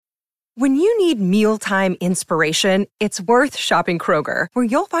When you need mealtime inspiration, it's worth shopping Kroger, where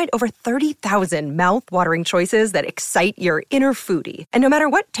you'll find over 30,000 mouth-watering choices that excite your inner foodie. And no matter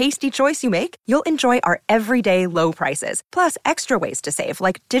what tasty choice you make, you'll enjoy our everyday low prices, plus extra ways to save,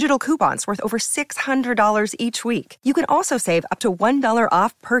 like digital coupons worth over $600 each week. You can also save up to $1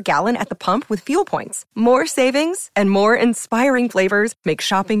 off per gallon at the pump with fuel points. More savings and more inspiring flavors make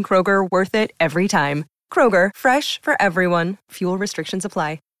shopping Kroger worth it every time. Kroger, fresh for everyone. Fuel restrictions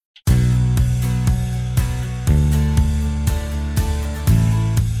apply.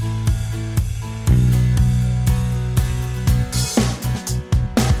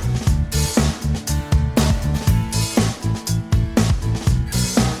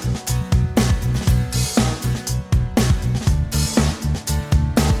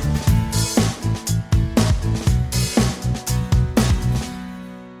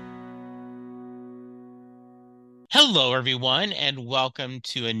 Hello, everyone, and welcome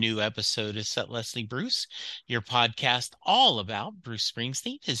to a new episode of Set Leslie Bruce, your podcast all about Bruce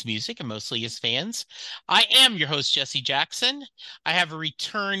Springsteen, his music, and mostly his fans. I am your host, Jesse Jackson. I have a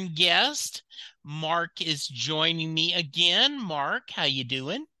return guest. Mark is joining me again. Mark, how you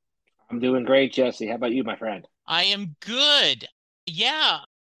doing? I'm doing great, Jesse. How about you, my friend? I am good. Yeah,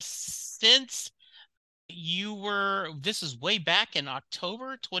 since this is way back in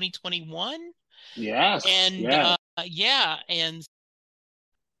October 2021. Yes. And and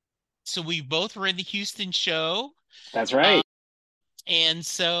so we both were in the Houston show. That's right. And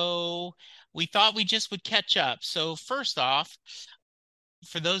so we thought we just would catch up. So first off,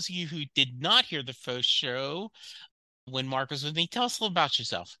 for those of you who did not hear the first show when Mark was with me, tell us a little about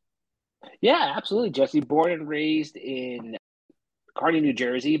yourself. Yeah, absolutely, Jesse. Born and raised in Kearny, New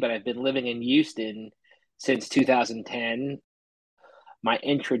Jersey, but I've been living in Houston since 2010. My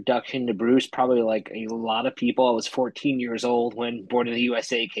introduction to Bruce, probably like a lot of people, I was 14 years old when Born in the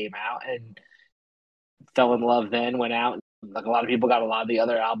USA came out and fell in love then, went out. Like a lot of people got a lot of the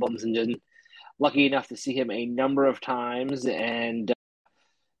other albums and just lucky enough to see him a number of times and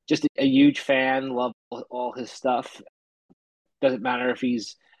just a huge fan, love all his stuff. Doesn't matter if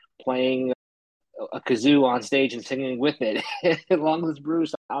he's playing a kazoo on stage and singing with it. As long as it's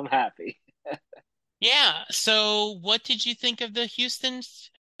Bruce, I'm happy. Yeah. So what did you think of the Houston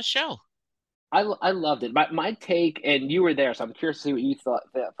show? I loved it. My take, and you were there, so I'm curious to see what you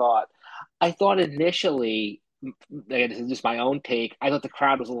thought. I thought initially, again, this is just my own take. I thought the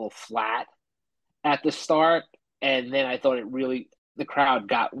crowd was a little flat at the start, and then I thought the crowd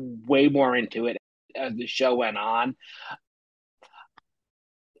got way more into it as the show went on.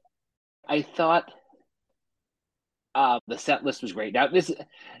 I thought the set list was great. Now,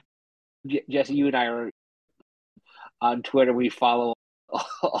 Jesse, you and I are on Twitter. We follow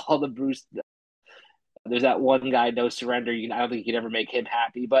all the Bruce. There's that one guy, No Surrender. I don't think you could ever make him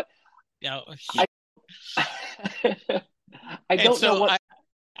happy, but No. I don't know what.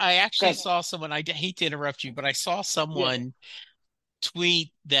 I actually saw someone. I hate to interrupt you, but I saw someone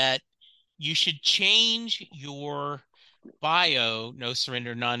tweet that you should change your bio, No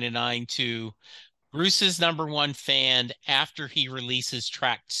Surrender 99, to Bruce's #1 fan after he releases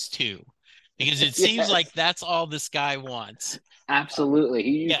tracks 2, because it seems like that's all this guy wants. Absolutely.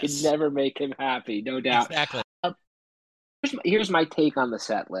 You can never make him happy, no doubt. Exactly. Here's my take on the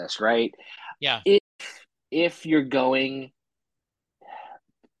set list, right? Yeah. If you're going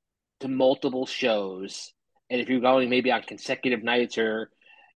to multiple shows, and if you're going maybe on consecutive nights or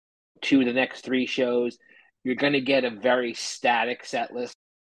to the next 3 shows, you're going to get a very static set list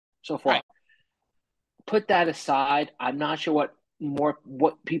so far. Right. Put that aside. I'm not sure what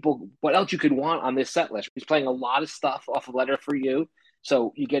else you could want on this set list. He's playing a lot of stuff off of Letter for You,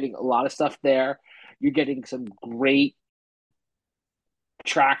 so you're getting a lot of stuff there. You're getting some great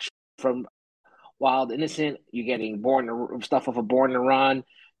tracks from Wild Innocent. You're getting stuff off of Born to Run.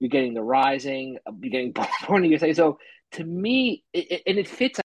 You're getting The Rising. You're getting Born to USA. So to me, it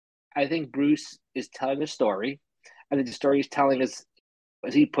fits. I think Bruce is telling a story. I think the story he's telling is,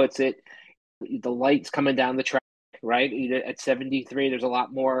 as he puts it, the light's coming down the track, right? At 73, there's a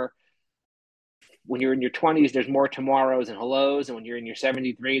lot more. When you're in your 20s, there's more tomorrows and hellos. And when you're in your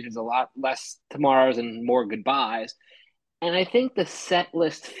 73s, there's a lot less tomorrows and more goodbyes. And I think the set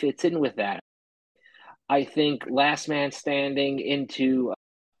list fits in with that. I think Last Man Standing into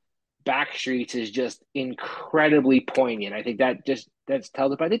Backstreets is just incredibly poignant. I think that's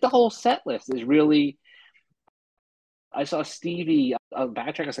tells it. But I think the whole set list is really. I saw Stevie. I'll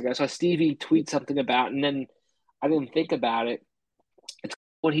backtrack a second. I saw Stevie tweet something about, and then I didn't think about it. It's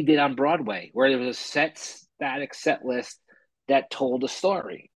what he did on Broadway, where there was a static set list that told a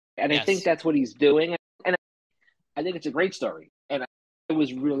story, and I think that's what he's doing. And I think it's a great story. And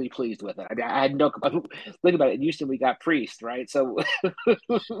was really pleased with it. I mean, I had no think about it. In Houston, we got Priest, right? So we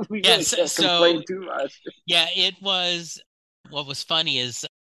really Yes. can't So complain too much. yeah, it was. What was funny is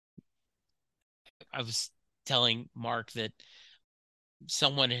I was telling Mark that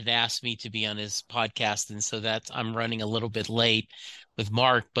someone had asked me to be on his podcast, and so I'm running a little bit late with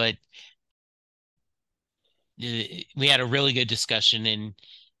Mark, but we had a really good discussion, and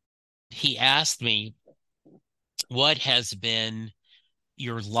he asked me, what has been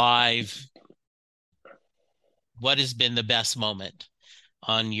your live, what has been the best moment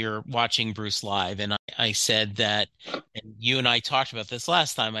on your watching Bruce live? And I said that, and you and I talked about this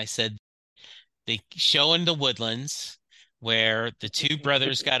last time, I said the show in the Woodlands where the two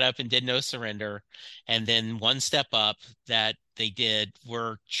brothers got up and did No Surrender, and then One Step Up that they did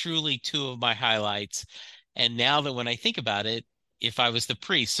were truly two of my highlights. And now that when I think about it, if I was the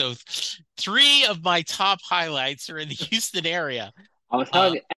Priest, so three of my top highlights are in the Houston area. I was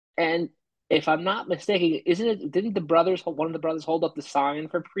telling you, and if I'm not mistaken, isn't it? Didn't one of the brothers hold up the sign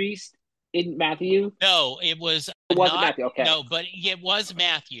for Priest in Matthew? No, it was It wasn't not Matthew. Okay, no, but it was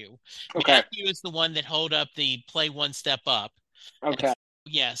Matthew. okay, Matthew is the one that hold up the play One Step Up. okay.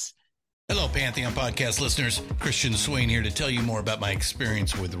 Yes. Hello, Pantheon podcast listeners. Christian Swain here to tell you more about my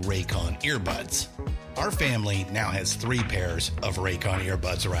experience with Raycon earbuds. Our family now has 3 pairs of Raycon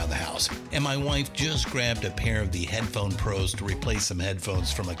earbuds around the house, and my wife just grabbed a pair of the Headphone Pros to replace some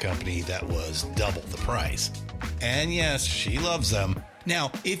headphones from a company that was double the price. And yes, she loves them. Now,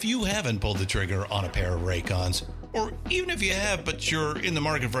 if you haven't pulled the trigger on a pair of Raycons, or even if you have, but you're in the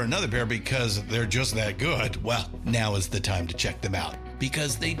market for another pair because they're just that good, well, now is the time to check them out,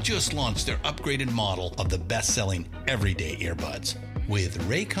 because they just launched their upgraded model of the best-selling everyday earbuds. With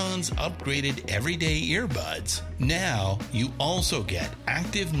Raycon's upgraded everyday earbuds, now you also get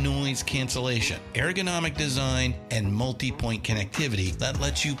active noise cancellation, ergonomic design, and multi-point connectivity that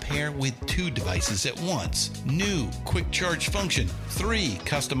lets you pair with 2 devices at once. New quick charge function, 3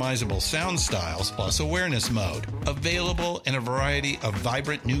 customizable sound styles, plus awareness mode. Available in a variety of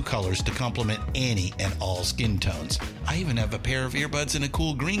vibrant new colors to complement any and all skin tones. I even have a pair of earbuds in a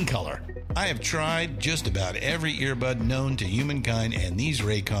cool green color. I have tried just about every earbud known to humankind, and these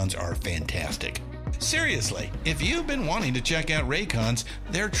Raycons are fantastic. Seriously, if you've been wanting to check out Raycons,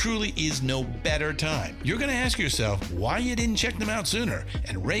 there truly is no better time. You're going to ask yourself why you didn't check them out sooner,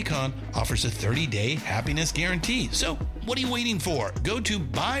 and Raycon offers a 30-day happiness guarantee. So what are you waiting for? Go to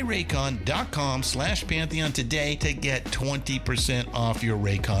buyraycon.com/Pantheon today to get 20% off your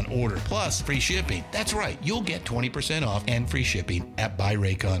Raycon order, plus free shipping. That's right, you'll get 20% off and free shipping at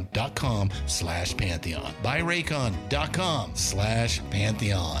buyraycon.com/Pantheon.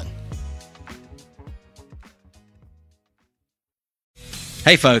 buyraycon.com/Pantheon.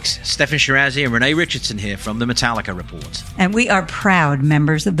 Hey folks, Stefan Shirazi and Renee Richardson here from the Metallica Report. And we are proud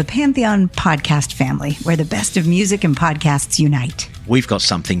members of the Pantheon podcast family, where the best of music and podcasts unite. We've got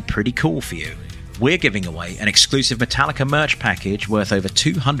something pretty cool for you. We're giving away an exclusive Metallica merch package worth over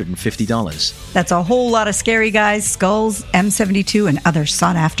 $250. That's a whole lot of Scary Guys, skulls, M72, and other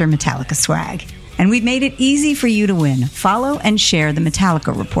sought-after Metallica swag. And we've made it easy for you to win. Follow and share the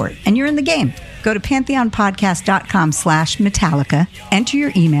Metallica Report, and you're in the game. Go to pantheonpodcast.com/Metallica, enter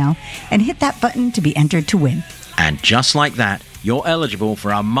your email, and hit that button to be entered to win. And just like that, you're eligible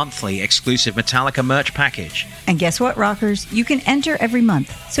for our monthly exclusive Metallica merch package. And guess what, rockers? You can enter every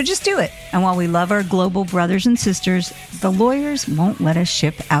month, so just do it. And while we love our global brothers and sisters, the lawyers won't let us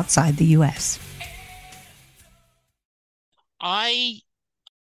ship outside the U.S.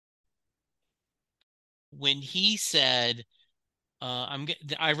 When he said,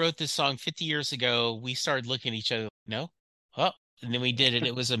 I wrote this song 50 years ago, we started looking at each other, no? Oh, and then we did it.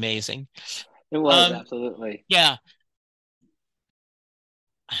 It was amazing. It was, absolutely. Yeah.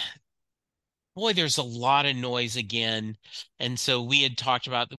 Boy, there's a lot of noise again. And so we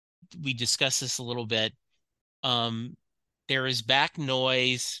discussed this a little bit. There is back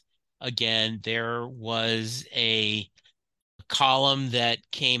noise again. There was a column that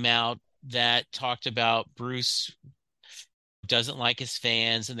came out that talked about Bruce doesn't like his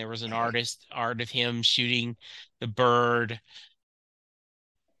fans, and there was an art of him shooting the bird.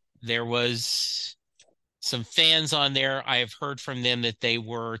 There was some fans on there. I have heard from them that they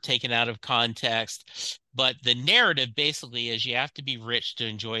were taken out of context, but the narrative basically is you have to be rich to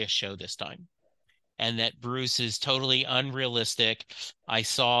enjoy a show this time, and that Bruce is totally unrealistic. I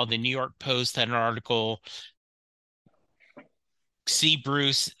saw the New York Post had an article, see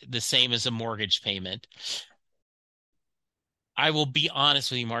Bruce the same as a mortgage payment. I will be honest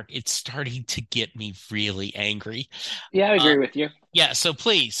with you, Mark, it's starting to get me really angry. Yeah, I agree with you. Yeah, so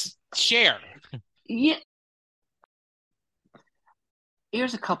please share. Yeah.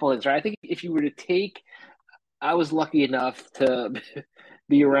 Here's a couple of things, right? I think if you were to take, I was lucky enough to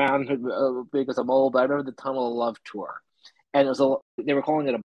be around because I'm old, but I remember the Tunnel of Love tour. And they were calling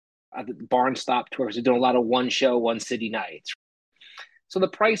it a barn stop tour because they're doing a lot of one show, one city nights. So the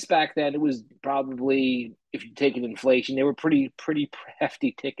price back then, it was probably, if you take an inflation, they were pretty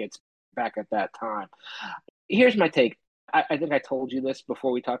hefty tickets back at that time. Here's my take. I think I told you this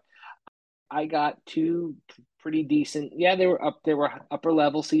before we talked. I got two pretty decent. Yeah, they were up. They were upper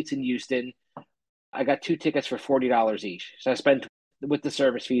level seats in Houston. I got two tickets for $40 each. So I spent with the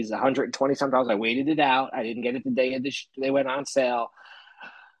service fees $120 some dollars. I waited it out. I didn't get it the day of they went on sale.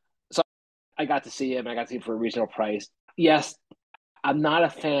 So I got to see him. I got to see him for a reasonable price. Yes, I'm not a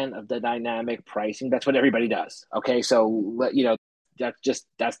fan of the dynamic pricing. That's what everybody does. Okay, so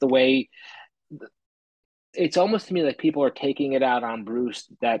that's the way. It's almost to me like people are taking it out on Bruce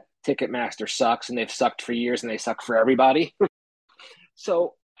that Ticketmaster sucks and they've sucked for years and they suck for everybody.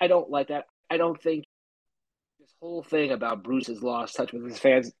 So I don't like that. I don't think this whole thing about Bruce has lost touch with his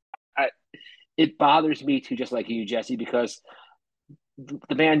fans. It bothers me too, just like you, Jesse, because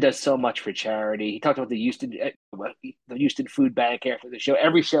the man does so much for charity. He talked about the Houston Food Bank after the show.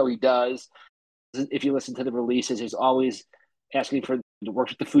 Every show he does, if you listen to the releases, he's always asking for to work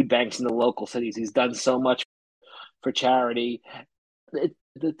with the food banks in the local cities. He's done so much for charity.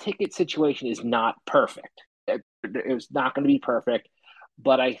 The ticket situation is not perfect. It's not going to be perfect,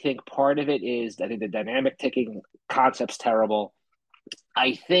 but I think part of it is I think the dynamic ticketing concept's terrible.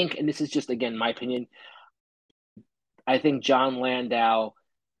 I think, and this is just again my opinion, I think John Landau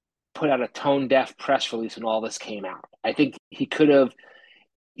put out a tone deaf press release when all this came out. I think he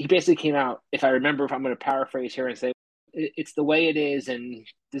basically came out, if I remember, if I'm going to paraphrase here and say, it's the way it is, and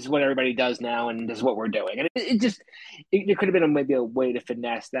this is what everybody does now, and this is what we're doing. And there could have been maybe a way to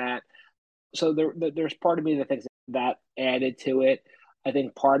finesse that. So there's part of me that thinks that added to it. I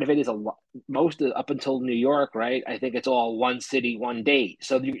think part of it is most of, up until New York, right? I think it's all one city, one date.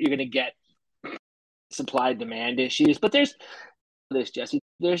 So you're going to get supply demand issues. But there's this, Jesse.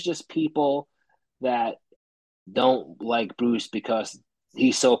 There's just people that don't like Bruce because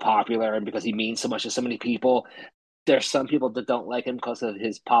he's so popular and because he means so much to so many people. There's some people that don't like him because of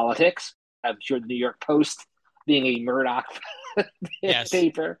his politics. I'm sure the New York Post, being a Murdoch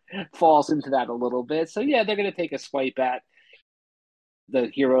paper, falls into that a little bit. So yeah, they're going to take a swipe at the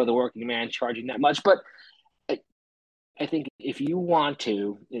hero of the working man charging that much. But I think if you want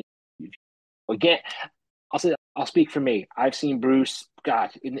to, again, I'll speak for me. I've seen Bruce,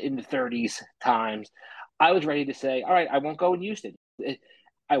 God, in the 30s times. I was ready to say, all right, I won't go in Houston.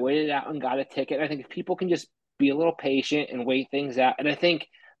 I waited out and got a ticket. I think if people can just be a little patient and wait things out. And I think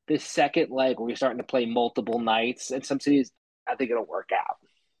this second leg where you're starting to play multiple nights in some cities, I think it'll work out.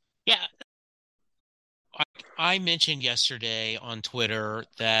 Yeah. I mentioned yesterday on Twitter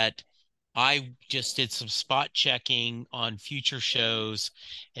that I just did some spot checking on future shows,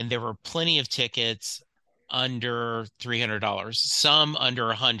 and there were plenty of tickets under $300, some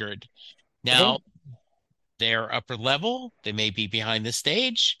under $100. Now, they're upper level. They may be behind the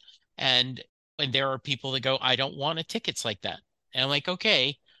stage. And there are people that go, I don't want tickets like that. And I'm like,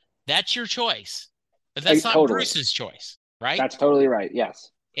 okay, that's your choice. But that's not totally Bruce's choice, right? That's totally right. Yes.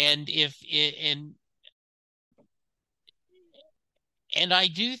 And and I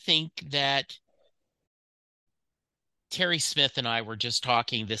do think that Terry Smith and I were just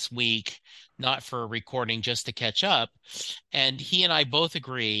talking this week, not for a recording, just to catch up. And he and I both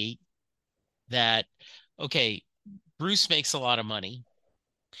agree that, okay, Bruce makes a lot of money.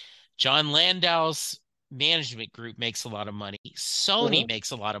 John Landau's management group makes a lot of money. Sony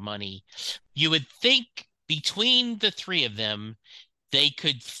makes a lot of money. You would think between the three of them, they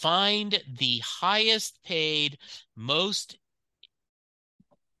could find the highest paid, most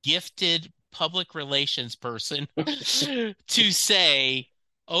gifted public relations person to say,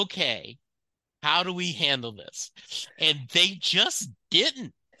 okay, how do we handle this? And they just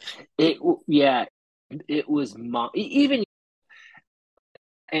didn't. It was even,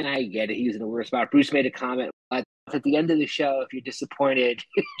 and I get it. He was in the worst spot. Bruce made a comment at the end of the show. If you're disappointed,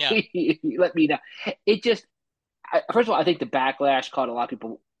 let me know. It just, first of all, I think the backlash caught a lot of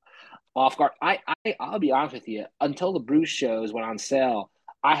people off guard. I'll be honest with you. Until the Bruce shows went on sale,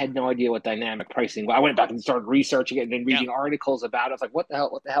 I had no idea what dynamic pricing was. I went back and started researching it and then reading articles about it. I was like, what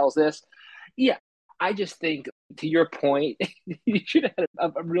the hell is this? Yeah. I just think, to your point, you should have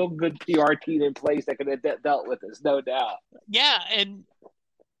had a real good PR team in place that could have dealt with this, no doubt. Yeah, and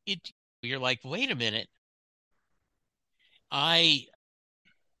you're like, wait a minute. I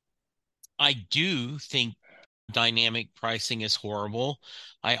do think dynamic pricing is horrible.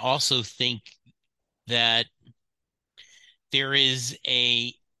 I also think that there is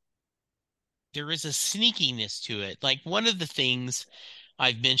a sneakiness to it. Like one of the things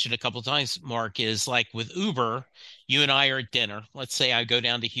I've mentioned a couple of times, Mark, is like with Uber, you and I are at dinner. Let's say I go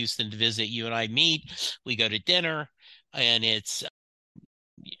down to Houston to visit. You and I meet, we go to dinner, and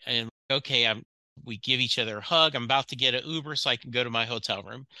okay, we give each other a hug. I'm about to get an Uber so I can go to my hotel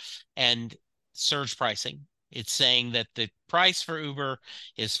room, and surge pricing. It's saying that the price for Uber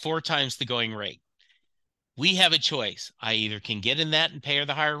is 4 times the going rate. We have a choice. I either can get in that and pay her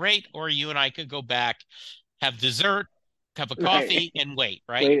the higher rate, or you and I could go back, have dessert, cup of coffee, and wait,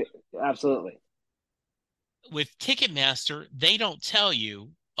 right? Wait, absolutely. With Ticketmaster, they don't tell you,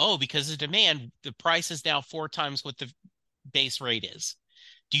 oh, because of demand, the price is now 4 times what the base rate is.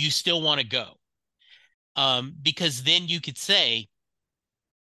 Do you still want to go? Because then you could say,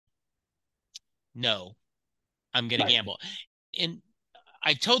 no, I'm going to gamble. And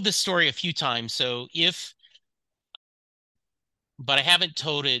I've told this story a few times, but I haven't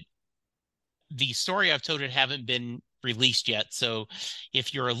told it. The story I've told it haven't been released yet. So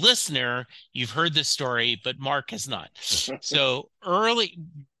if you're a listener, you've heard this story, but Mark has not. So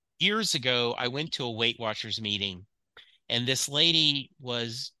years ago, I went to a Weight Watchers meeting, and this lady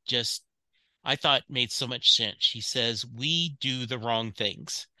was just, I thought made so much sense. She says, we do the wrong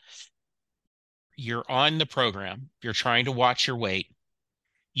things. You're on the program. You're trying to watch your weight.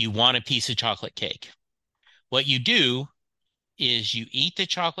 You want a piece of chocolate cake. What you do is you eat the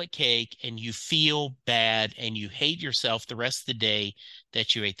chocolate cake and you feel bad and you hate yourself the rest of the day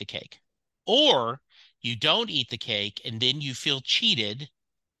that you ate the cake. Or you don't eat the cake and then you feel cheated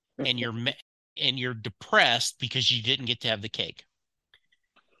and you're depressed because you didn't get to have the cake.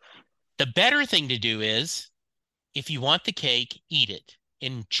 The better thing to do is, if you want the cake, eat it,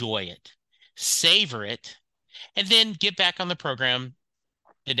 enjoy it, savor it, and then get back on the program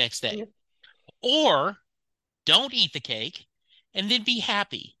the next day. Or don't eat the cake and then be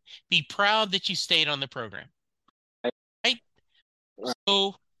happy. Be proud that you stayed on the program. Right?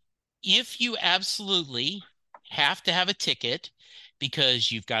 So if you absolutely have to have a ticket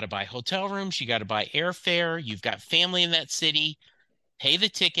because you've got to buy hotel rooms, you got to buy airfare, you've got family in that city, pay the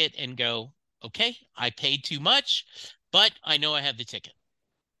ticket and go, okay, I paid too much, but I know I have the ticket.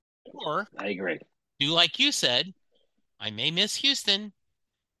 Or I agree. Do like you said, I may miss Houston,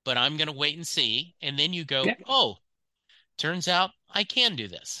 but I'm going to wait and see. And then you go, oh, turns out I can do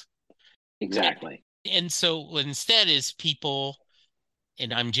this. Exactly. And so instead is people,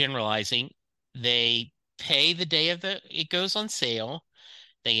 and I'm generalizing, they pay the day it goes on sale.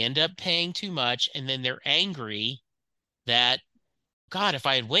 They end up paying too much. And then they're angry that, God, if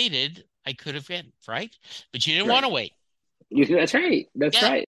I had waited, I could have been, right? But you didn't want to wait. That's right. That's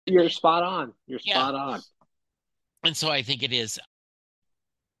right. You're spot on. Spot on. And so I think it is.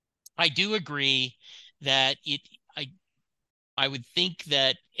 I do agree that I would think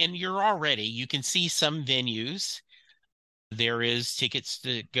that, and you can see some venues, there is tickets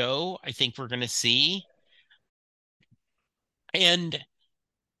to go. I think we're going to see. And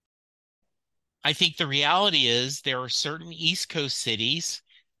I think the reality is there are certain East Coast cities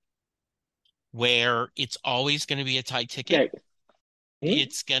where it's always going to be a tight ticket.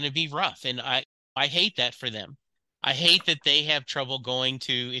 It's going to be rough. And I hate that for them. I hate that they have trouble going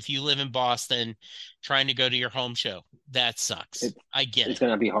to, if you live in Boston, trying to go to your home show. That sucks. I get it. It's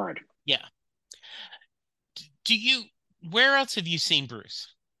going to be hard. Yeah. Where else have you seen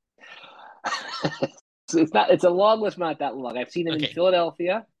Bruce? It's a long list, not that long. I've seen him in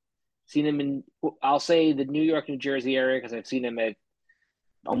Philadelphia, seen him in, I'll say the New York, New Jersey area, because I've seen him at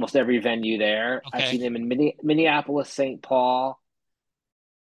almost every venue there. I've seen him in Minneapolis, St. Paul,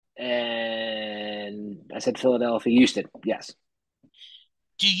 and I said Philadelphia, Houston. Yes.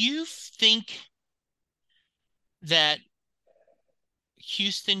 Do you think that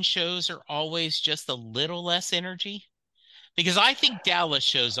Houston shows are always just a little less energy? Because I think Dallas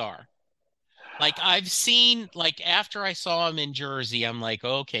shows are. Like I've seen, like after I saw him in Jersey, I'm like,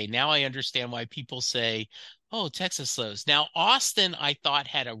 okay, now I understand why people say, oh, Texas slows. Now, Austin, I thought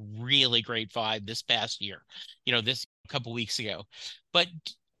had a really great vibe this past year, this couple weeks ago. But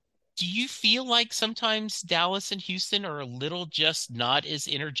do you feel like sometimes Dallas and Houston are a little just not as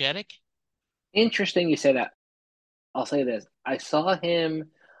energetic? Interesting you say that. I'll say this. I saw him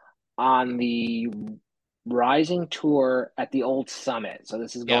on the Rising tour at the old Summit. So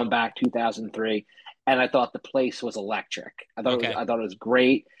this is going back 2003. And I thought the place was electric. I thought it was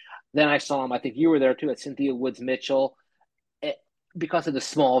great. Then I saw him, I think you were there too, at Cynthia Woods Mitchell. Because of the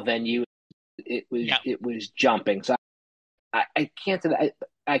small venue, it was jumping. So I can't say that.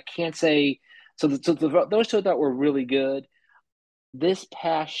 I can't say. So those two I thought were really good. This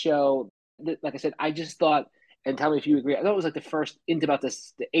past show, like I said, I just thought and tell me if you agree. I thought it was like into about the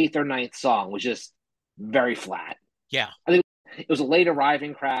eighth or ninth song was just very flat. Yeah. I think it was a late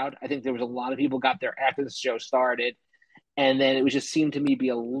arriving crowd. I think there was a lot of people got there after the show started, and then it was just seemed to me be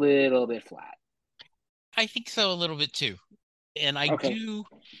a little bit flat. I think so a little bit too. And I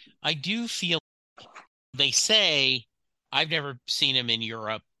do feel they say, I've never seen him in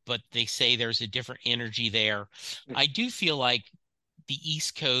Europe, but they say there's a different energy there. I do feel like the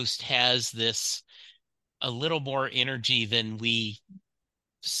East Coast has this a little more energy than we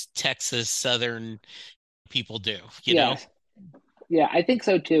Texas Southern people do, you know? Yeah, I think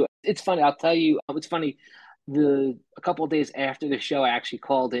so too. It's funny. I'll tell you, it's funny. A couple of days after the show, I actually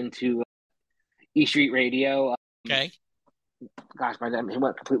called into E Street Radio. Okay. Gosh, my name, he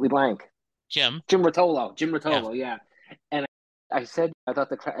went completely blank. Jim Rotolo, yeah. And I said, I thought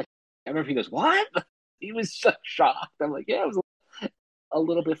I remember he goes, what? He was so shocked. I'm like, yeah, it was a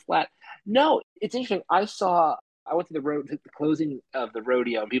little bit flat. No, it's interesting. I went to the closing of the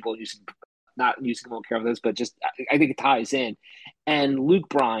rodeo, and people not using won't care of this, but just I think it ties in. And Luke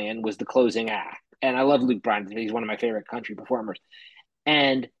Bryan was the closing act. And I love Luke Bryan. He's one of my favorite country performers.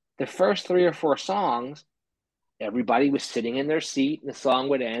 And the first 3 or 4 songs, everybody was sitting in their seat, and the song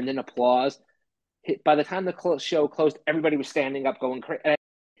would end in applause. By the time the show closed, everybody was standing up going crazy.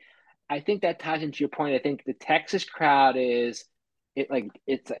 I think that ties into your point. I think the Texas crowd it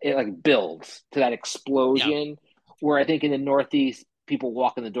builds to that explosion, where I think in the Northeast, people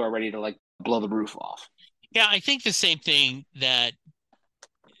walk in the door ready to like blow the roof off. Yeah, I think the same thing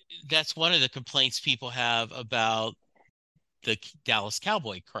that's one of the complaints people have about the Dallas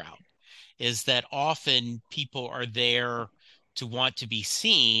Cowboy crowd is that often people are there to want to be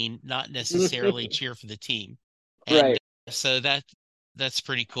seen, not necessarily cheer for the team. And right. So that's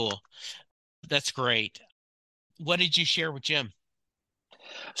pretty cool. That's great. What did you share with Jim?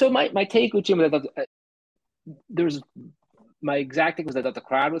 So my take with Jim was my exact thing was I thought the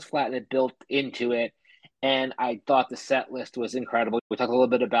crowd was flat and it built into it. And I thought the set list was incredible. We talked a little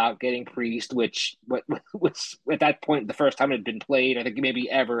bit about getting Priest, which was at that point the first time it had been played, I think maybe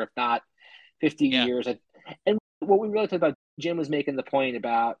ever, if not 50 years. And what we really talked about, Jim was making the point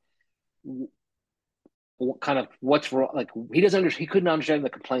about kind of what's wrong. Like he couldn't understand the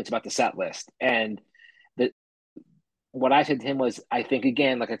complaints about the set list. And what I said to him was, I think,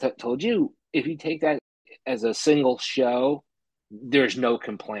 again, like I told you, if you take that as a single show, there's no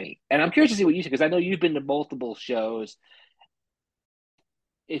complaint. And I'm curious to see what you say, because I know you've been to multiple shows.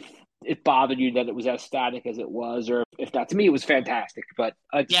 If it bothered you that it was as static as it was, or if not, to me, it was fantastic. But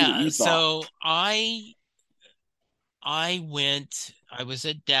so I was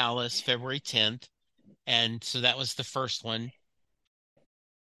at Dallas February 10th. And so that was the first one.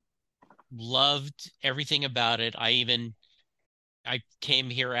 Loved everything about it. I came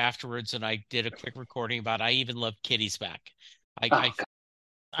here afterwards and I did a quick recording about it. I even loved Kitty's Back. I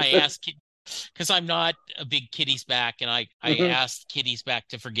asked, because I'm not a big Kitty's Back, and I asked Kitty's Back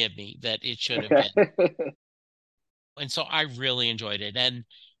to forgive me that it should have been. And so I really enjoyed it. And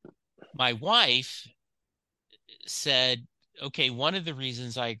my wife said, okay, one of the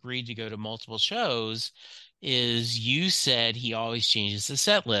reasons I agreed to go to multiple shows is you said he always changes the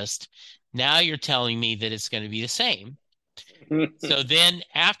set list. Now you're telling me that it's going to be the same. So then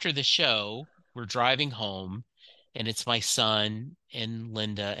after the show, we're driving home, and it's my son and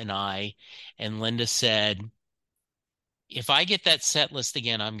Linda and I. And Linda said, if I get that set list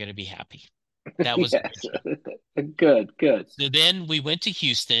again, I'm going to be happy. That was good. So then we went to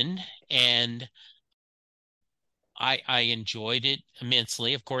Houston, and I enjoyed it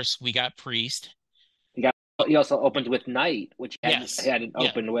immensely. Of course, we got Priest. He also opened with Night, which he hadn't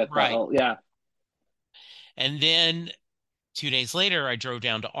opened with. Right. Yeah. And then 2 days later, I drove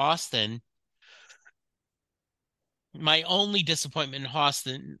down to Austin. My only disappointment in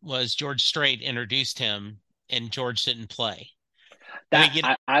Austin was George Strait introduced him, and George didn't play.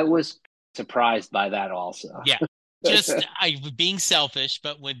 I was surprised by that also. Yeah, just I was being selfish,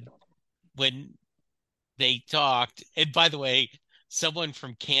 but when they talked, and by the way, someone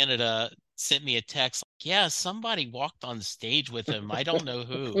from Canada sent me a text like, yeah, somebody walked on stage with him. I don't know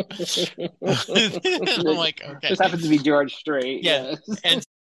who. I'm like, okay. This happens to be George Strait. Yeah.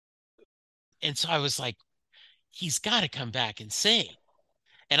 And so I was like, he's got to come back and sing.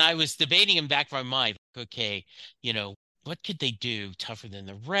 And I was debating in back of my mind, like, okay, what could they do? Tougher Than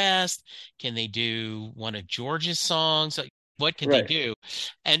the Rest? Can they do one of George's songs? Like, what could they do?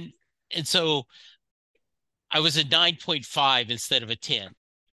 And so I was a 9.5 instead of a 10.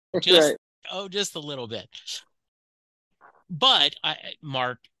 Just a little bit. But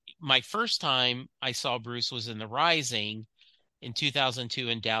Mark, my first time I saw Bruce was in The Rising in 2002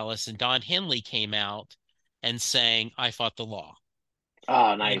 in Dallas, and Don Henley came out and sang "I Fought the Law."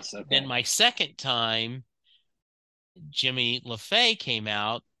 Oh, nice. Okay. Then my second time, Jimmy LaFay came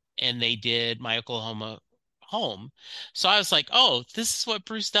out and they did "My Oklahoma Home." So I was like, "Oh, this is what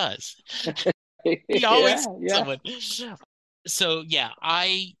Bruce does." He always someone. So yeah,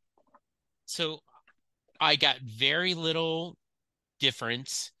 I got very little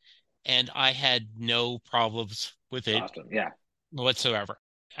difference, and I had no problems with it Awesome. Yeah. whatsoever.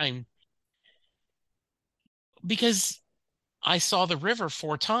 Because I saw the river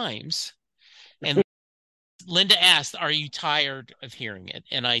 4 times, and Linda asked, "Are you tired of hearing it?"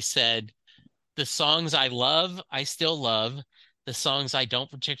 And I said, "The songs I love, I still love. The songs I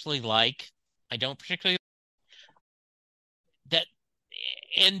don't particularly like, I don't particularly that,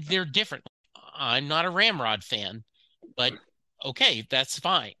 and they're different. I'm not a Ramrod fan, but okay, that's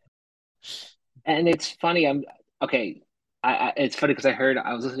fine." And it's funny. Okay. It's funny because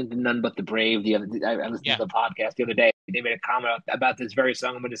I was listening to None But the Brave the other. I listened to the podcast the other day. They made a comment about this very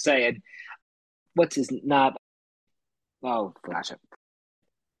song I'm going to say. And what's his not? Oh gosh,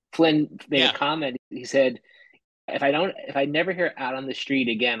 Flynn made a comment. He said, if I never hear Out on the Street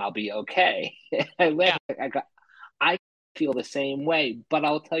again, I'll be okay." I laughed. I feel the same way. But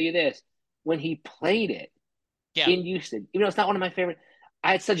I'll tell you this: when he played it in Houston, even though it's not one of my favorite,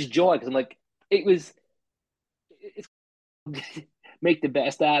 I had such joy because I'm like, it's make the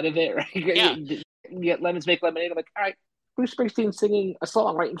best out of it, right? Yeah. You get lemons make lemonade. I'm like, all right, Bruce Springsteen singing a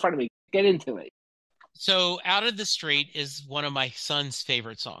song right in front of me. Get into it. So Out of the Street is one of my son's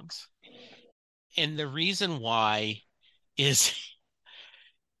favorite songs. And the reason why is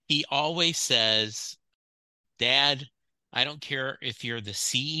he always says, "Dad, I don't care if you're the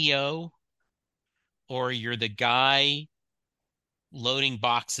CEO or you're the guy loading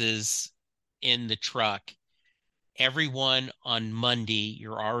boxes in the truck. Everyone on Monday,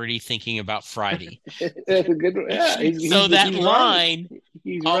 you're already thinking about Friday." That's a good one. Yeah, so that line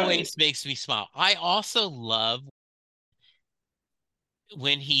right. always makes me smile. I also love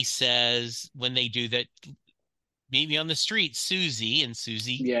when he says, when they do that, "Meet me on the street, Susie," and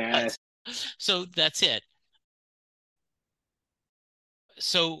Susie. Yeah. So that's it.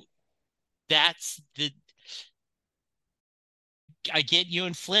 So that's I get you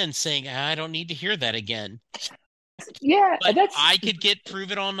and Flynn saying, "I don't need to hear that again." Yeah, but I could get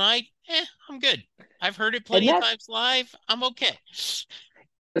Prove It All Night. I'm good. I've heard it plenty of times live. I'm okay.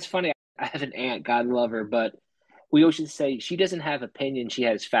 It's funny. I have an aunt, God love her, but we always say she doesn't have opinion; she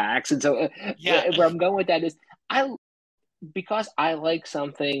has facts. And so, where I'm going with that is, because I like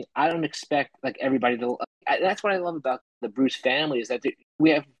something, I don't expect like everybody to. That's what I love about the Bruce family is that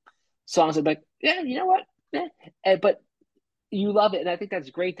we have songs that are like, yeah, you know what, but you love it, and I think that's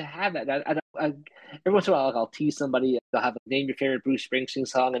great to have that. Every once in a while, like, I'll tease somebody. They'll have name your favorite Bruce Springsteen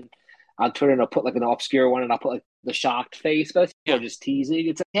song, and on Twitter, and I'll put like an obscure one, and I'll put like the shocked face, but it's just teasing.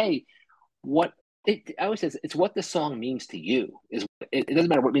 It's like, hey, I always say it's what the song means to you. It doesn't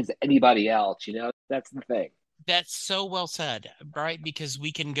matter what it means to anybody else. You know, that's the thing. That's so well said, right? Because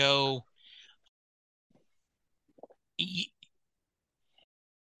we can go.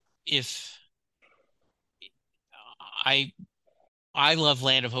 If I love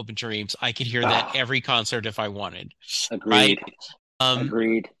Land of Hope and Dreams, I could hear that every concert if I wanted. Agreed. Right?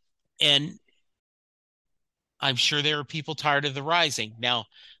 Agreed. And I'm sure there are people tired of The Rising. Now,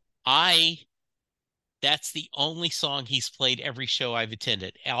 that's the only song he's played every show I've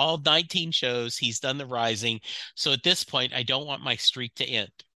attended. All 19 shows, he's done The Rising. So at this point, I don't want my streak to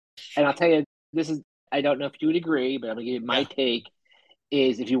end. And I'll tell you, I don't know if you would agree, but I'm going to give you my take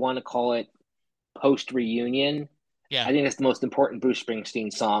is, if you want to call it post-reunion, I think it's the most important Bruce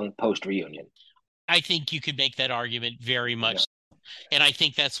Springsteen song post-reunion. I think you could make that argument very much. Yeah. And I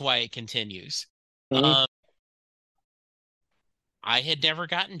think that's why it continues. Mm-hmm. I had never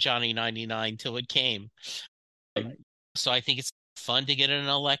gotten Johnny 99 till it came. So I think it's fun to get an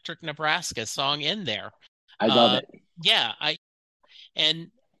Electric Nebraska song in there. I love it. Yeah.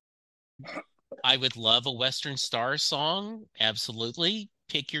 I would love a Western Stars song. Absolutely.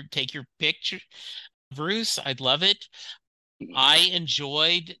 Take your picture, Bruce. I'd love it. I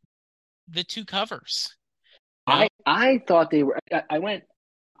enjoyed the 2 covers. I thought they were.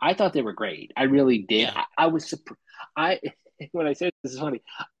 I thought they were great. I really did. Yeah. I was surprised. When I said this is funny,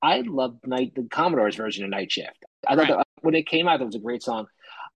 I loved the Commodore's version of Night Shift. I thought that when it came out, it was a great song.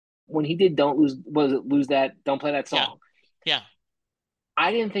 When he did Don't Play That Song. Yeah.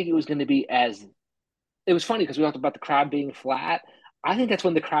 I didn't think it was going to be as. It was funny because we talked about the crowd being flat. I think that's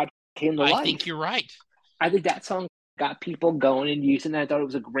when the crowd came to life. I think you're right. I think that song got people going in Houston. I thought it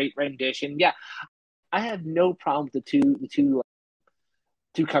was a great rendition. Yeah, I have no problem with the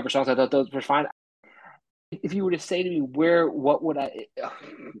two cover songs. I thought those were fine. if you were to say to me what would I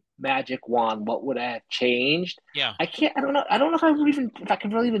magic wand, what would I have changed? Yeah. I can't. I don't know. I don't know if I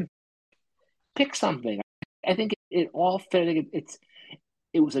can really even pick something. I think it all fit.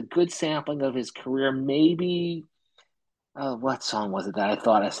 It was a good sampling of his career. Maybe what song was it that I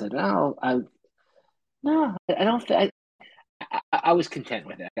thought I said? Oh, no, I don't. I was content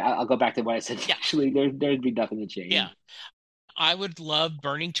with it. I'll go back to what I said. Yeah. Actually, there'd be nothing to change. Yeah. I would love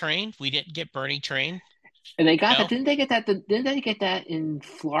Burning Train. We didn't get Burning Train. And they got No? that. Didn't they get that? Didn't they get that in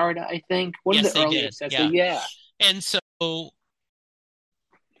Florida? I think one Yes, of the they earlier did. sets. Yeah. Yeah. And so,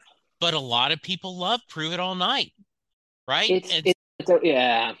 but a lot of people love Prove It All Night, right?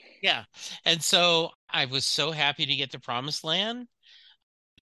 Yeah. Yeah. And so I was so happy to get the Promised Land.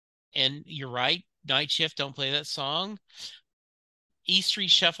 And you're right, Night Shift, don't play that song. E Street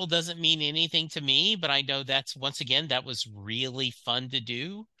Shuffle doesn't mean anything to me, but I know that was really fun to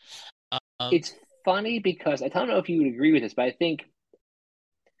do. It's funny because I don't know if you would agree with this, but I think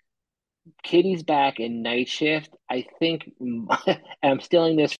Kitty's Back and Night Shift, I think, and I'm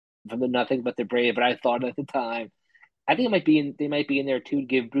stealing this from the Nothing But the Brave, but I thought at the time, I think they might be in there too to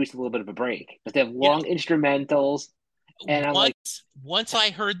give Bruce a little bit of a break because they have long instrumentals. And I'm once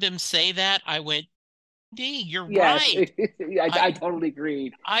I heard them say that, I went, D, you're yes, right. I totally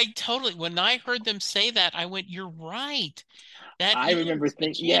agreed. When I heard them say that, I went, you're right. I remember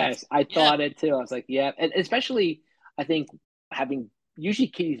thinking, yes, I thought it too. I was like, yeah. And especially, I think usually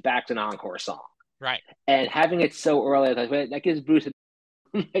Kitty's Back's an encore song. Right. And having it so early, I was like, well, that gives Bruce a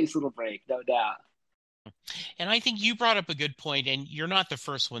nice little break, no doubt. And I think you brought up a good point, and you're not the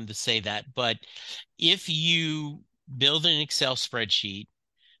first one to say that, but if you build an Excel spreadsheet,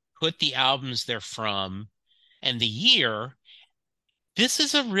 put the albums they're from and the year, this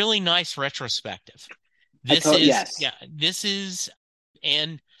is a really nice retrospective.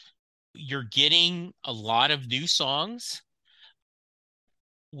 And you're getting a lot of new songs,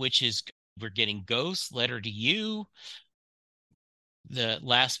 we're getting Ghost, Letter to You, The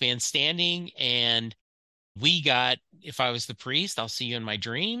Last Man Standing, and we got If I Was the Priest, I'll See You in My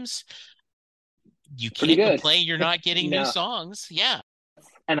Dreams. You can't complain you're not getting new songs. Yeah.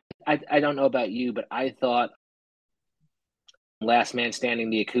 And I don't know about you, but I thought Last Man Standing,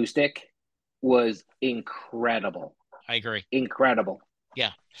 the acoustic, was incredible. I agree. Incredible.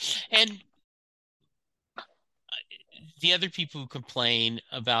 Yeah. And the other people who complain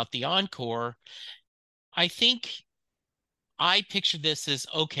about the encore, I think I picture this as,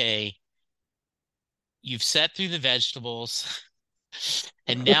 okay, you've sat through the vegetables,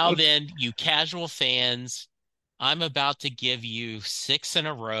 and now then, you casual fans, I'm about to give you 6 in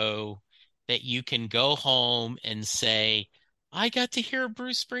a row that you can go home and say, I got to hear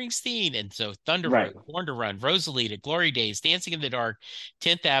Bruce Springsteen. And so Thunder Road, Born to Run, Rosalita, Glory Days, Dancing in the Dark,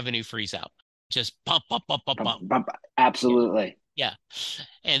 10th Avenue, Freeze Out. Just bump, bump, bump, bump, bump. Bump. Absolutely. Yeah.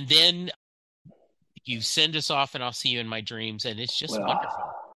 And then you send us off and I'll see you in my dreams. And it's just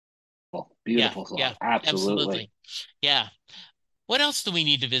wonderful. Beautiful song. Yeah, absolutely. Yeah. What else do we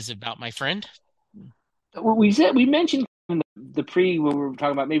need to visit about, my friend? We mentioned the pre when we were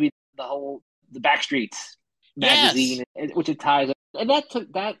talking about maybe the Backstreets magazine, which it ties up, and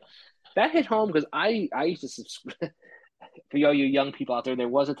that hit home because I used to subscribe. For you young people out there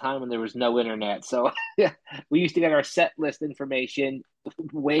was a time when there was no internet, so we used to get our set list information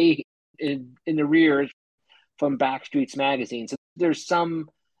way in the rears from Backstreets magazine. So there's a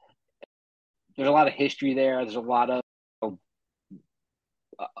lot of history there. There's a lot of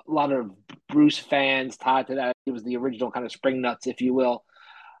Bruce fans tied to that. It was the original kind of Spring Nuts, if you will.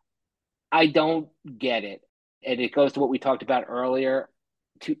 I don't get it. And it goes to what we talked about earlier,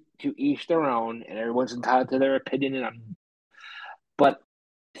 to each their own, and everyone's entitled to their opinion. But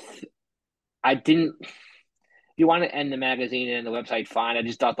I didn't. If you want to end the magazine and the website, fine. I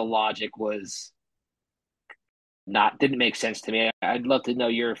just thought the logic didn't make sense to me. I'd love to know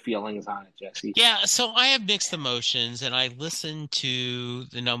your feelings on it, Jesse. Yeah, so I have mixed emotions, and I listened to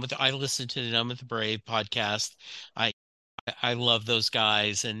the Numb with the Brave podcast. I love those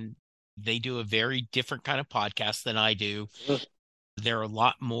guys, and they do a very different kind of podcast than I do. They're a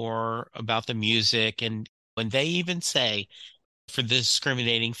lot more about the music, and when they even say, for the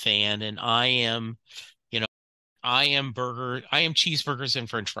discriminating fan, and I am cheeseburgers and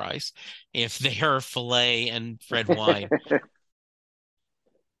French fries if they are filet and red wine.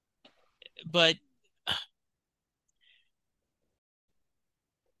 But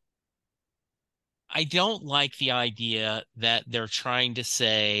I don't like the idea that they're trying to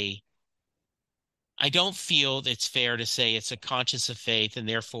say, I don't feel it's fair to say it's a conscience of faith, and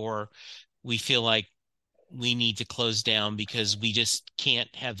therefore we feel like we need to close down because we just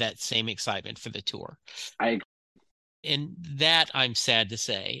can't have that same excitement for the tour. I agree. And that I'm sad to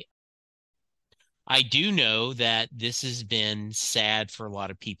say. I do know that this has been sad for a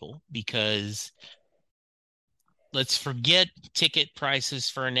lot of people because let's forget ticket prices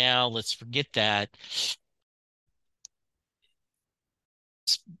for now. Let's forget that.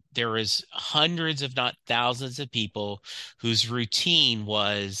 There is hundreds, if not thousands of people whose routine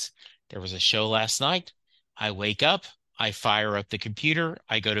was, there was a show last night. I wake up, I fire up the computer,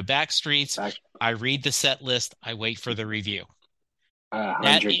 I go to Backstreets, I read the set list, I wait for the review.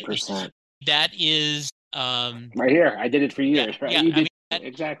 100%. That is right here. I did it for years, right? Yeah, You did,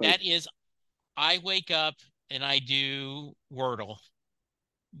 exactly. That is, I wake up and I do Wordle.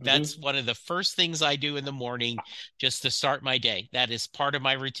 That's one of the first things I do in the morning just to start my day. That is part of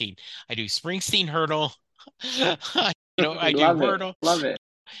my routine. I do Springsteen Hurdle. I do Wordle. Love it.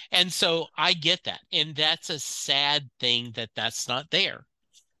 And so I get that. And that's a sad thing that that's not there.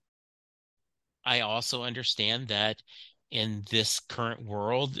 I also understand that in this current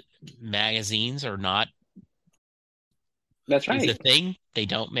world, magazines are not. That's right. Is a thing. They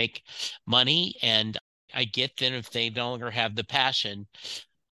don't make money. And I get that if they no longer have the passion.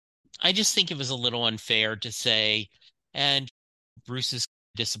 I just think it was a little unfair to say, and Bruce has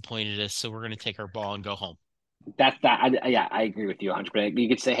disappointed us, so we're going to take our ball and go home. I agree with you 100%. You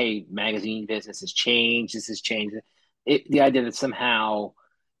could say, hey, magazine business has changed. This has changed. The idea that somehow,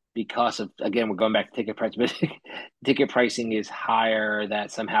 because of, again, we're going back to ticket price, but ticket pricing is higher, that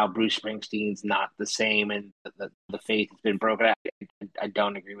somehow Bruce Springsteen's not the same and the faith has been broken. I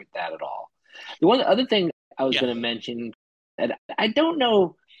don't agree with that at all. The one other thing I was going to mention, and I don't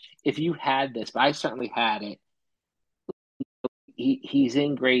know if you had this, but I certainly had it. He's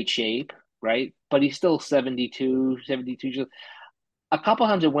in great shape, right? But he's still 72. A couple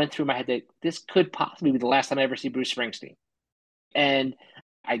times it went through my head that this could possibly be the last time I ever see Bruce Springsteen. And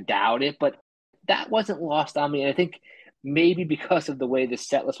I doubt it, but that wasn't lost on me. And I think maybe because of the way the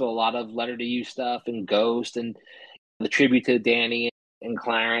set list with a lot of Letter to You stuff and Ghost and the tribute to Danny and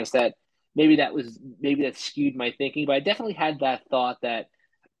Clarence, that maybe that skewed my thinking. But I definitely had that thought that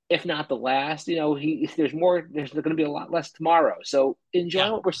if not the last, there's going to be a lot less tomorrow. So enjoy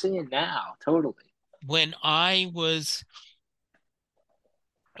what we're seeing now. Totally. When I was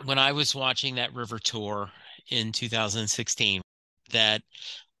watching that River tour in 2016, that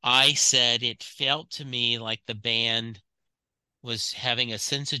I said it felt to me like the band was having a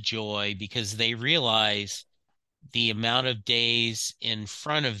sense of joy because they realize the amount of days in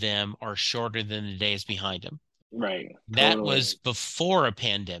front of them are shorter than the days behind them. Right. That was before a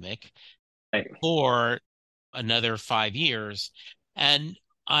pandemic, for another 5 years. And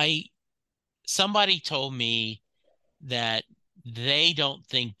somebody told me that they don't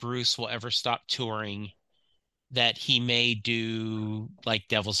think Bruce will ever stop touring, that he may do like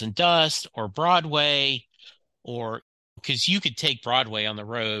Devils and Dust or Broadway, or because you could take Broadway on the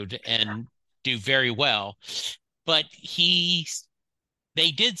road and do very well. But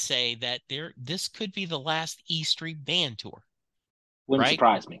they did say that this could be the last E Street Band tour. Wouldn't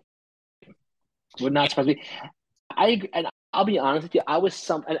surprise me. Would not surprise me. And I'll be honest with you.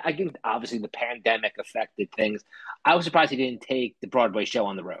 And I think obviously the pandemic affected things. I was surprised he didn't take the Broadway show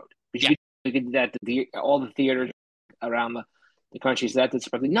on the road. But you could do that all the theaters around the country. So that did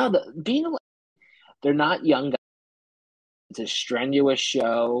surprise me. No, they're not young guys. It's a strenuous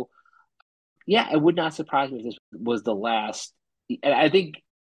show. Yeah, it would not surprise me if this was the last. And I think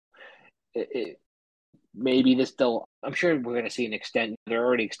maybe this still. I'm sure we're going to see an extent. They're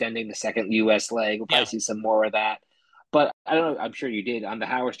already extending the second U.S. leg. We'll probably see some more of that. But I don't know. I'm sure you did on the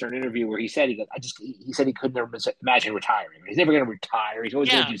Howard Stern interview where he said he said he couldn't imagine retiring. He's never going to retire. He's always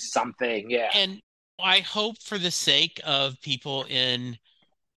going to do something. Yeah. And I hope for the sake of people in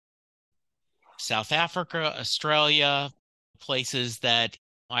South Africa, Australia, places that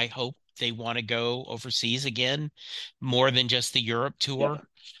I hope they want to go overseas again, more than just the Europe tour.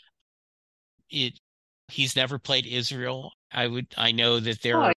 He's never played Israel. I know that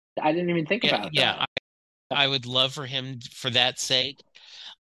there are. I didn't even think about that. Yeah, I would love for him for that sake.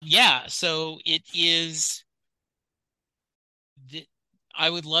 Yeah, so it is. I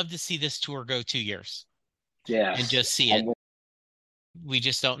would love to see this tour go 2 years. Yeah, and just see it. We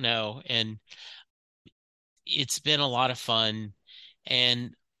just don't know, and it's been a lot of fun.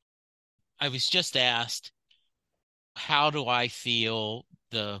 And I was just asked, how do I feel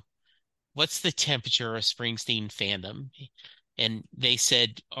what's the temperature of Springsteen fandom? And they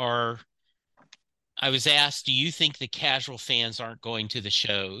said, I was asked, do you think the casual fans aren't going to the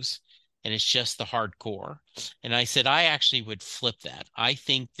shows? and it's just the hardcore. And I said, I actually would flip that. I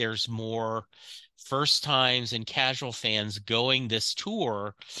think there's more first times and casual fans going this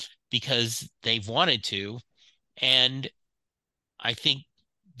tour because they've wanted to. And I think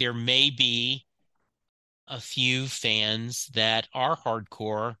there may be a few fans that are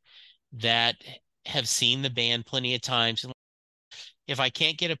hardcore that have seen the band plenty of times. If I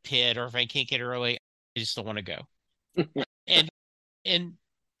can't get a pit or if I can't get early, I just don't want to go. and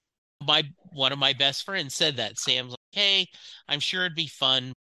one of my best friends said that. Sam's like, hey, I'm sure it'd be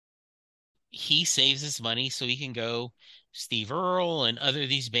fun. He saves his money so he can go Steve Earle and other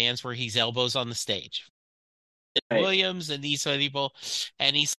these bands where he's elbows on the stage. Right. Williams and these other people.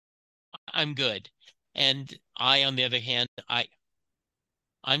 And I'm good. And I, on the other hand,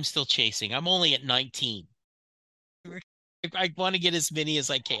 I'm still chasing. I'm only at 19. I want to get as many as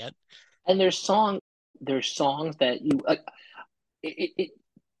I can. And there's songs that you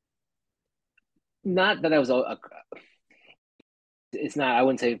not that I was it's not, I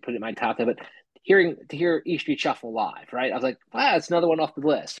wouldn't say put it in my top 10, but to hear E Street Shuffle live, right? I was like, wow, it's another one off the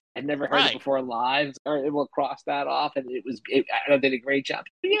list. I'd never heard it before live, or it will cross that off, and I did a great job.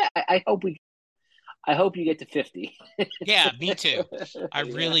 But yeah, I hope you get to 50. Yeah, me too. I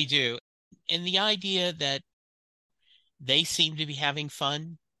really do. And the idea that they seem to be having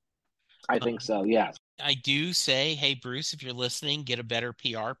fun. I think so, yes. I do say, hey, Bruce, if you're listening, get a better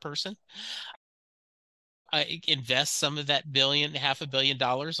PR person. I invest some of that $500 million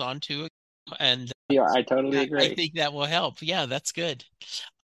onto it. And yeah, I totally agree. I think that will help. Yeah, that's good.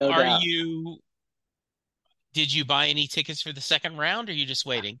 No doubt. Did you buy any tickets for the second round, or are you just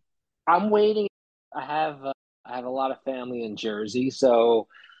waiting? I'm waiting. I have a lot of family in Jersey, so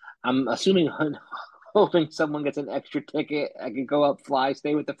I'm hoping someone gets an extra ticket. I can go up, fly,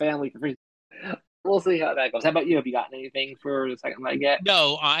 stay with the family for free. We'll see how that goes. How about you? Have you gotten anything for the second leg yet?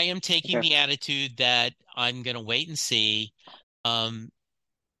 No, I am taking the attitude that I'm going to wait and see.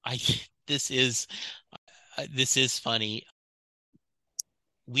 This is funny.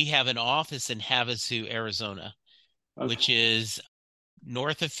 We have an office in Havasu, Arizona, which is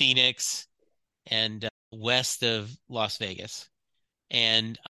north of Phoenix and west of Las Vegas.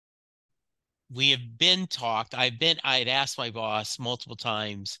 And we have been talked. I had asked my boss multiple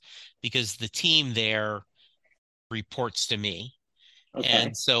times because the team there reports to me. Okay.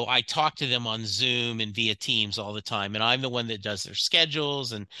 And so I talk to them on Zoom and via Teams all the time. And I'm the one that does their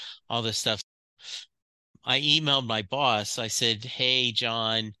schedules and all this stuff. I emailed my boss. I said, hey,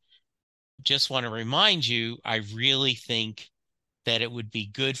 John, just want to remind you, I really think that it would be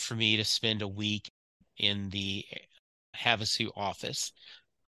good for me to spend a week in the Havasu office.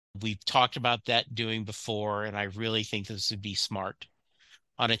 We've talked about that doing before, and I really think this would be smart.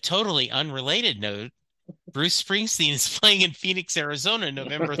 On a totally unrelated note, Bruce Springsteen is playing in Phoenix, Arizona,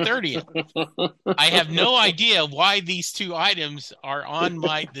 November 30th. I have no idea why these two items are on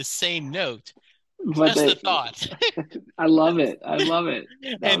the same note. Just a thought. I love it.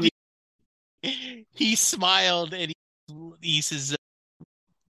 And he smiled and he says,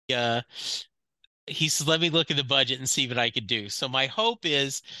 he says, let me look at the budget and see what I could do. So my hope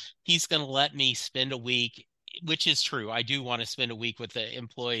is he's going to let me spend a week, which is true. I do want to spend a week with the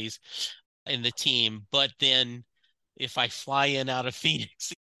employees in the team. But then if I fly in out of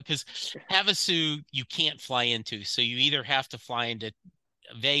Phoenix, because Havasu you can't fly into. So you either have to fly into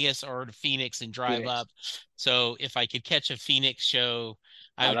Vegas or to Phoenix and drive up. So if I could catch a Phoenix show,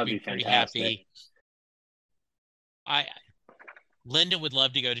 I would be pretty happy. Linda would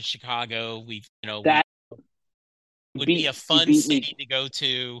love to go to Chicago. That would be a fun city to go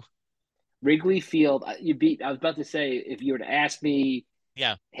to. Wrigley Field. I was about to say, if you were to ask me,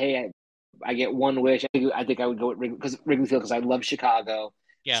 hey, I get one wish. I think I would go with Wrigley Field because I love Chicago.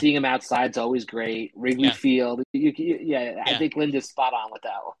 Yeah. Seeing them outside is always great. Wrigley Field. I think Linda's spot on with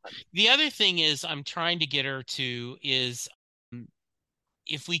that one. The other thing is I'm trying to get her to is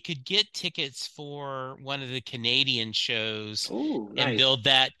if we could get tickets for one of the Canadian shows and build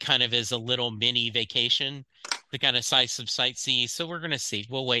that kind of as a little mini vacation to kind of sightsee. So we're going to see.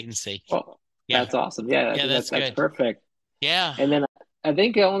 We'll wait and see. Well, that's awesome. Yeah, that's perfect. Yeah. And then I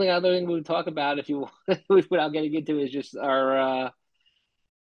think the only other thing we would talk about, if you without getting into, is just our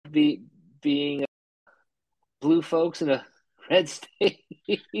being blue folks in a red state.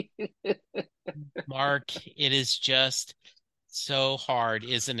 Mark, it is just so hard,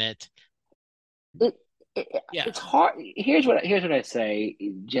 isn't it? It's hard. Here's what I say,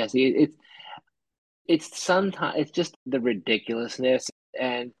 Jesse. It's sometimes it's just the ridiculousness,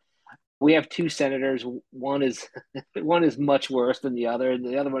 and we have two senators. One is much worse than the other, and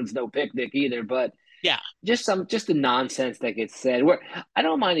the other one's no picnic either. But Yeah. just the nonsense that gets said. Where I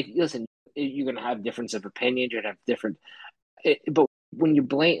don't mind if listen, you're going to have difference of opinion, you're going to have different, but when you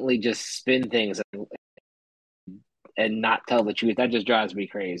blatantly just spin things and not tell the truth, that just drives me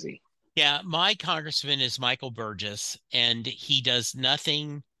crazy. Yeah, my congressman is Michael Burgess, and he does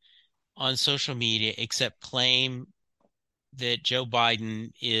nothing on social media except claim that Joe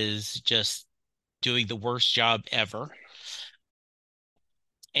Biden is just doing the worst job ever.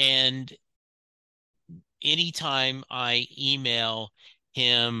 And anytime I email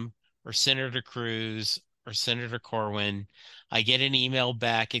him or Senator Cruz or Senator Corwin, I get an email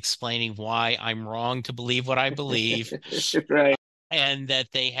back explaining why I'm wrong to believe what I believe Right. and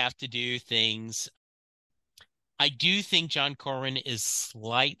that they have to do things. I do think John Corwin is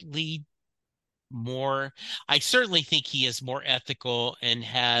slightly more, I certainly think he is more ethical and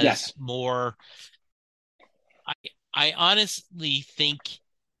has Yes. more. I honestly think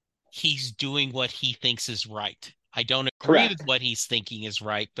he's doing what he thinks is right. I don't agree with Correct. what he's thinking is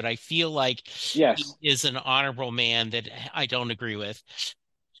right, but I feel like Yes. he is an honorable man that I don't agree with.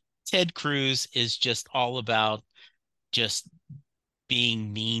 Ted Cruz is just all about just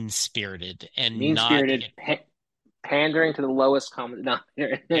being mean-spirited and not. Mean-spirited, pandering to the lowest common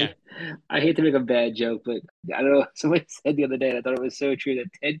denominator. Yeah. I hate to make a bad joke, but I don't know. Somebody said the other day, and I thought it was so true,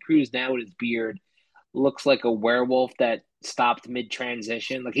 that Ted Cruz now with his beard looks like a werewolf that stopped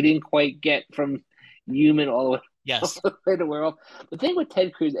mid-transition. Like he didn't quite get from human all the way, all Yes. the way to werewolf. The thing with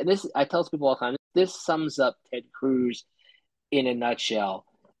Ted Cruz, and this I tell people all the time, this sums up Ted Cruz in a nutshell,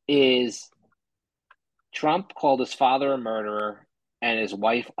 is Trump called his father a murderer and his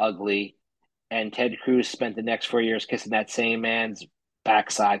wife ugly, and Ted Cruz spent the next 4 years kissing that same man's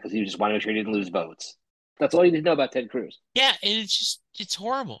backside because he just wanted to make sure he didn't lose votes. That's all you need to know about Ted Cruz. Yeah, and it's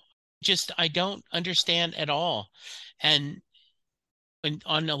horrible. Just I don't understand at all. And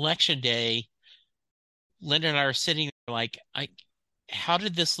on election day, Linda and I are sitting there like, how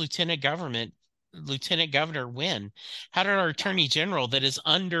did this lieutenant governor win? How did our attorney general that is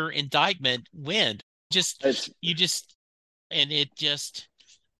under indictment win? It's And it just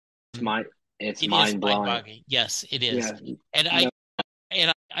it's it is mind blowing. mind-boggling. Yes, it is. Yeah.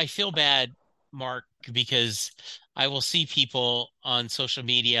 And I feel bad, Mark, because I will see people on social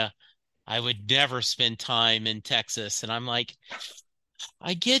media. I would never spend time in Texas, and I'm like,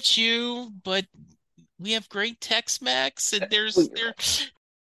 I get you, but we have great Tex-Mex, and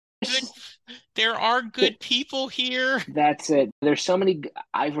there are good people here. That's it. There's so many.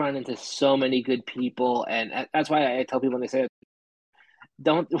 I've run into so many good people, and that's why I tell people when they say,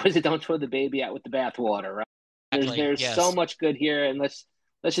 "Don't throw the baby out with the bathwater." Right? There's Yes. so much good here, and let's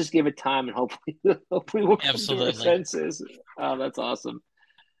just give it time, and hopefully we'll come to our senses. Oh, that's awesome,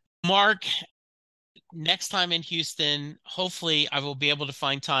 Mark. Next time in Houston, hopefully I will be able to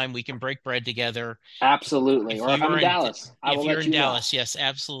find time. We can break bread together. Absolutely. Or if I'm in Dallas, I will let you know. If you're in Dallas, yes,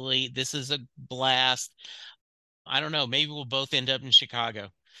 absolutely. This is a blast. I don't know. Maybe we'll both end up in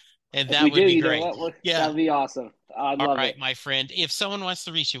Chicago. And that would be great. Yeah. That would be awesome. I'd love it. All right, my friend. If someone wants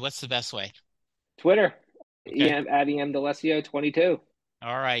to reach you, what's the best way? Twitter. Okay. At EM D'Alessio22.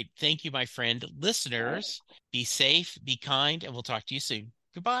 All right. Thank you, my friend. Listeners, be safe, be kind, and we'll talk to you soon.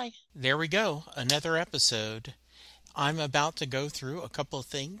 Goodbye. There we go. Another episode. I'm about to go through a couple of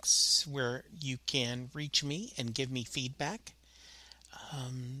things where you can reach me and give me feedback.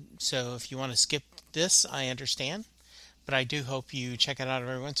 So if you want to skip this, I understand. But I do hope you check it out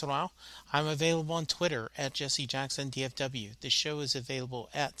every once in a while. I'm available on Twitter at Jesse Jackson DFW. The show is available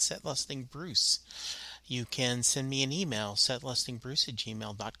at SetLustingBruce. You can send me an email,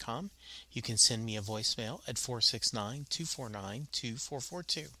 setlustingbruce@gmail.com. You can send me a voicemail at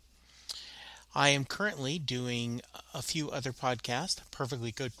 469-249-2442. I am currently doing a few other podcasts.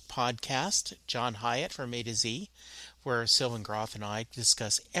 Perfectly Good Podcast, John Hyatt from A to Z, where Sylvan Groth and I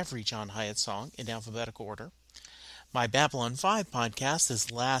discuss every John Hyatt song in alphabetical order. My Babylon 5 podcast is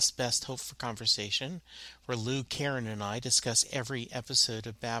Last Best Hope for Conversation, where Lou, Karen, and I discuss every episode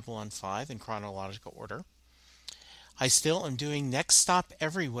of Babylon 5 in chronological order. I still am doing Next Stop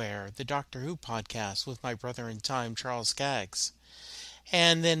Everywhere, the Doctor Who podcast with my brother in time, Charles Skaggs.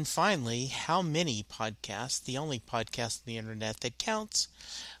 And then finally, How Many Podcasts, the only podcast on the internet that counts,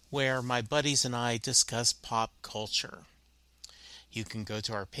 where my buddies and I discuss pop culture. You can go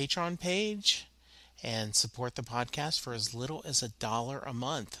to our Patreon page and support the podcast for as little as $1 a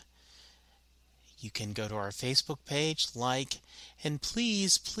month. You can go to our Facebook page, and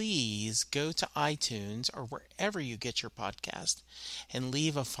please go to iTunes or wherever you get your podcast and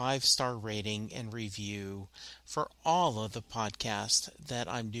leave a 5-star rating and review for all of the podcasts that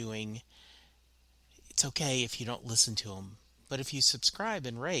I'm doing. It's okay if you don't listen to them, but if you subscribe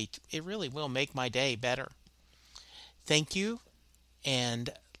and rate, it really will make my day better. Thank you, and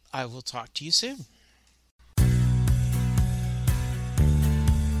I will talk to you soon.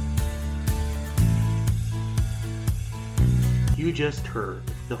 You just heard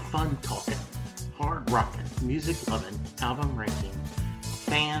the fun-talking, hard-rocking, music-loving, album-ranking,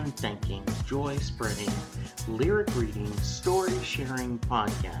 fan-thinking, joy-spreading, lyric-reading, story-sharing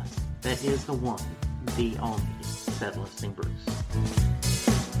podcast that is the one, the only, Set Listing Bruce.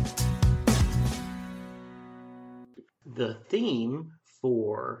 The theme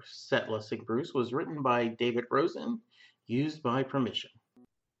for Set Listing Bruce was written by David Rosen, used by permission.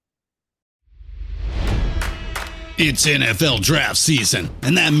 It's NFL draft season,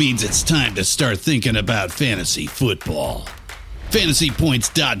 and that means it's time to start thinking about fantasy football.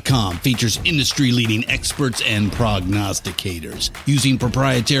 FantasyPoints.com features industry-leading experts and prognosticators using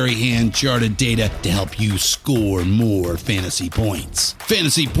proprietary hand-charted data to help you score more fantasy points.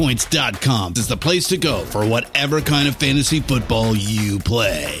 FantasyPoints.com is the place to go for whatever kind of fantasy football you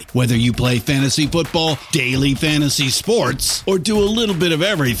play. Whether you play fantasy football, daily fantasy sports, or do a little bit of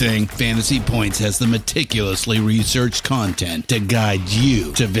everything, Fantasy Points has the meticulously researched content to guide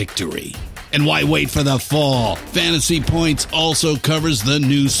you to victory. And why wait for the fall? Fantasy Points also covers the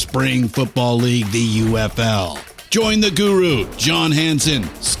new spring football league, the UFL. Join the guru, John Hansen,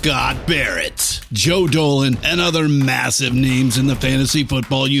 Scott Barrett, Joe Dolan, and other massive names in the fantasy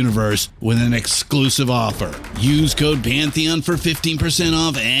football universe with an exclusive offer. Use code Pantheon for 15%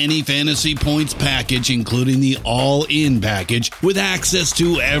 off any Fantasy Points package, including the all-in package, with access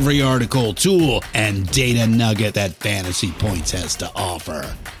to every article, tool, and data nugget that Fantasy Points has to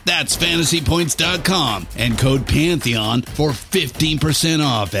offer. That's FantasyPoints.com and code Pantheon for 15%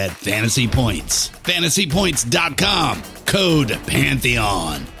 off at Fantasy Points. FantasyPoints.com, code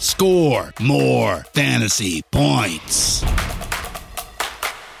Pantheon. Score more fantasy points.